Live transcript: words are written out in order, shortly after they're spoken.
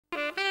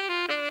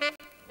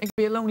It can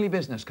be a lonely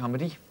business,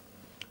 comedy.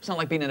 It's not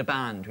like being in a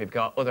band. We've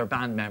got other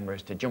band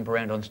members to jump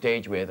around on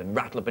stage with and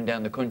rattle up and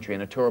down the country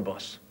in a tour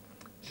bus.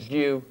 It's just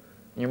you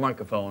and your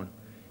microphone.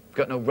 You've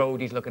got no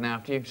roadies looking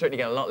after you. You've certainly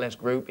got a lot less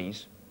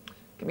groupies.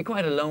 It can be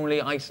quite a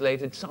lonely,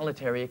 isolated,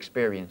 solitary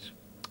experience.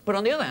 But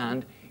on the other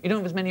hand, you don't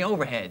have as many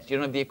overheads. You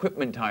don't have the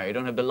equipment to hire. You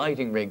don't have the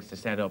lighting rigs to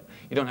set up.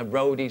 You don't have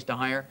roadies to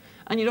hire.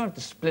 And you don't have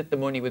to split the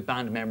money with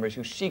band members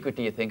who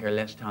secretly you think are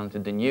less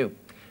talented than you.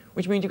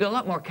 Which means you've got a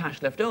lot more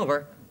cash left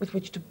over with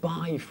which to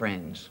buy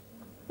friends.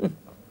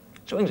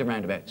 Swings and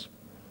roundabouts.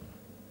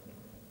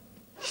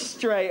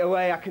 Straight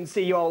away, I can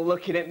see you all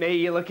looking at me.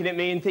 You're looking at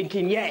me and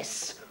thinking,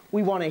 yes,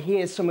 we want to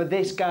hear some of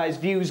this guy's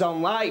views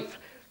on life.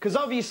 Because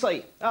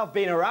obviously, I've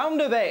been around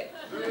a bit.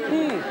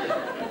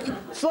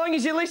 So long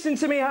as you listen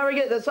to me,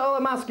 Harrogate, that's all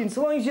I'm asking.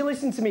 So long as you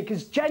listen to me,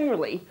 because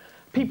generally,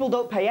 people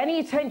don't pay any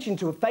attention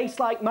to a face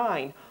like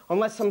mine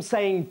unless I'm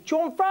saying, do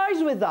you want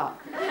fries with that?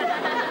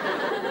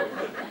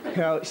 You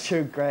know, it's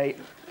too great.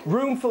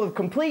 Room full of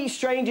complete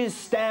strangers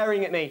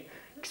staring at me,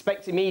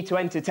 expecting me to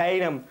entertain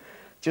them.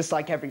 Just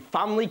like every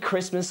family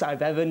Christmas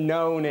I've ever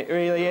known, it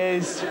really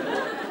is.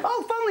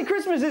 Oh, family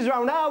Christmases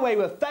around our way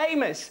were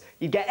famous.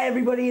 You get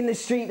everybody in the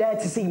street there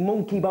to see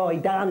Monkey Boy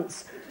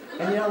dance.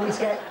 And you always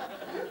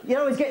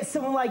get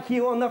someone like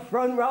you on the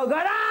front row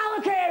going, ah,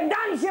 look at him,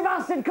 dance, you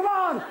bastard, come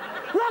on.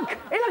 Look,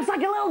 he looks like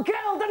a little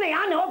girl, doesn't he?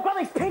 I know, I've got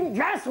this pink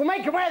dress. We'll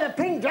make him wear the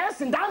pink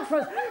dress and dance for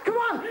us. Come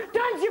on,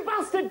 dance, you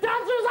bastard,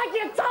 dance for us like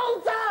you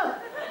told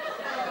her.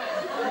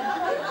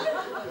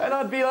 And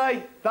I'd be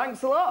like,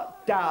 thanks a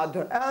lot,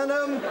 Dad.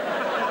 And,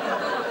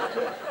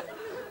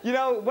 you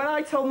know, when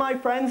I told my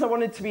friends I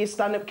wanted to be a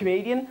stand-up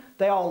comedian,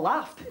 they all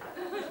laughed.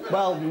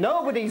 Well,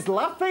 nobody's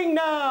laughing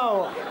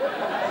now.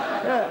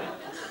 Yeah.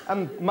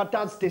 My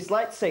dad's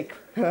dyslexic.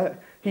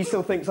 He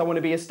still thinks I want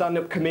to be a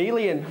stand-up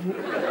chameleon.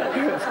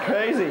 It's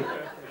crazy.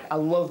 I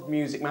love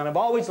music, man. I've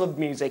always loved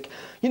music.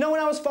 You know,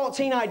 when I was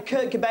 14, I had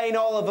Kurt Cobain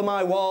all over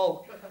my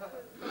wall.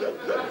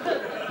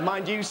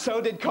 Mind you, so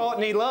did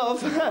Courtney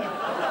Love.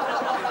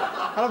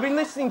 And I've been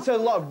listening to a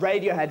lot of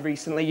Radiohead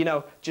recently, you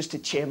know, just to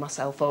cheer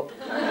myself up.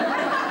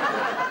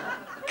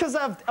 Because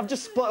I've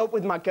just split up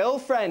with my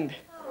girlfriend.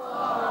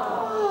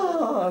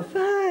 Oh,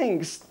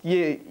 thanks.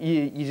 You're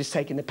just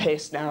taking the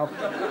piss now.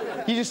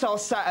 You just all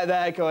sat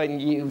there going,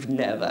 you've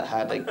never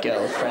had a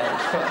girlfriend.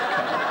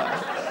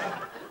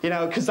 You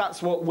know, because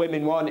that's what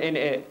women want,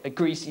 innit? A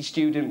greasy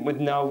student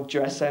with no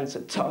dress sense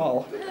at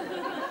all.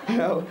 You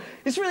know,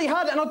 it's really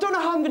hard, and I don't know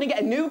how I'm going to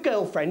get a new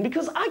girlfriend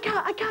because I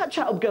can't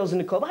chat up girls in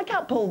the club. I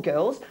can't pull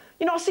girls.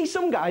 You know, I see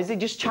some guys, they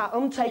just chat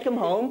them, take them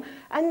home,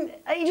 and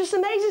it just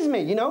amazes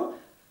me, you know?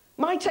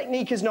 My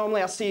technique is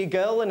normally I see a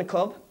girl in a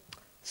club,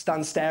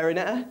 stand staring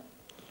at her,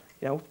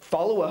 you know,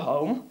 follow her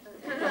home,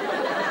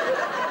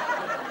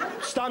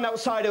 stand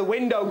outside her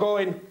window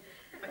going,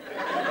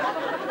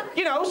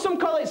 you know, some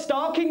call it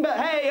stalking, but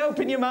hey,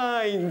 open your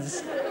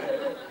minds.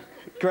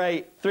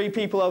 Great, 3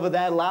 people over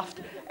there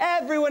laughed.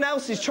 Everyone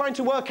else is trying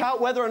to work out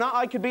whether or not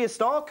I could be a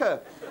stalker.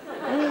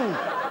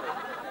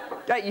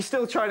 Yeah, you're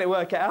still trying to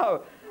work it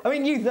out. I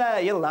mean, you there,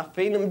 you're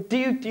laughing. Do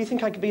you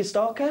think I could be a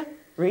stalker?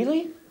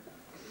 Really?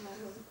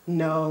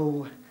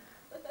 No.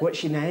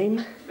 What's your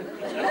name?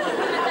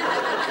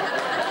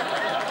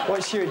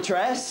 What's your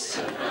address?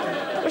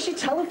 What's your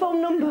telephone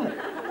number?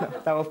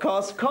 No, of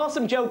course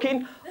I'm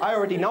joking. I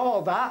already know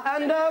all that,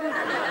 and,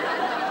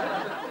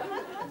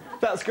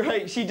 that's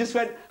great. She just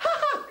went, ha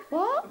ha,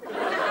 what?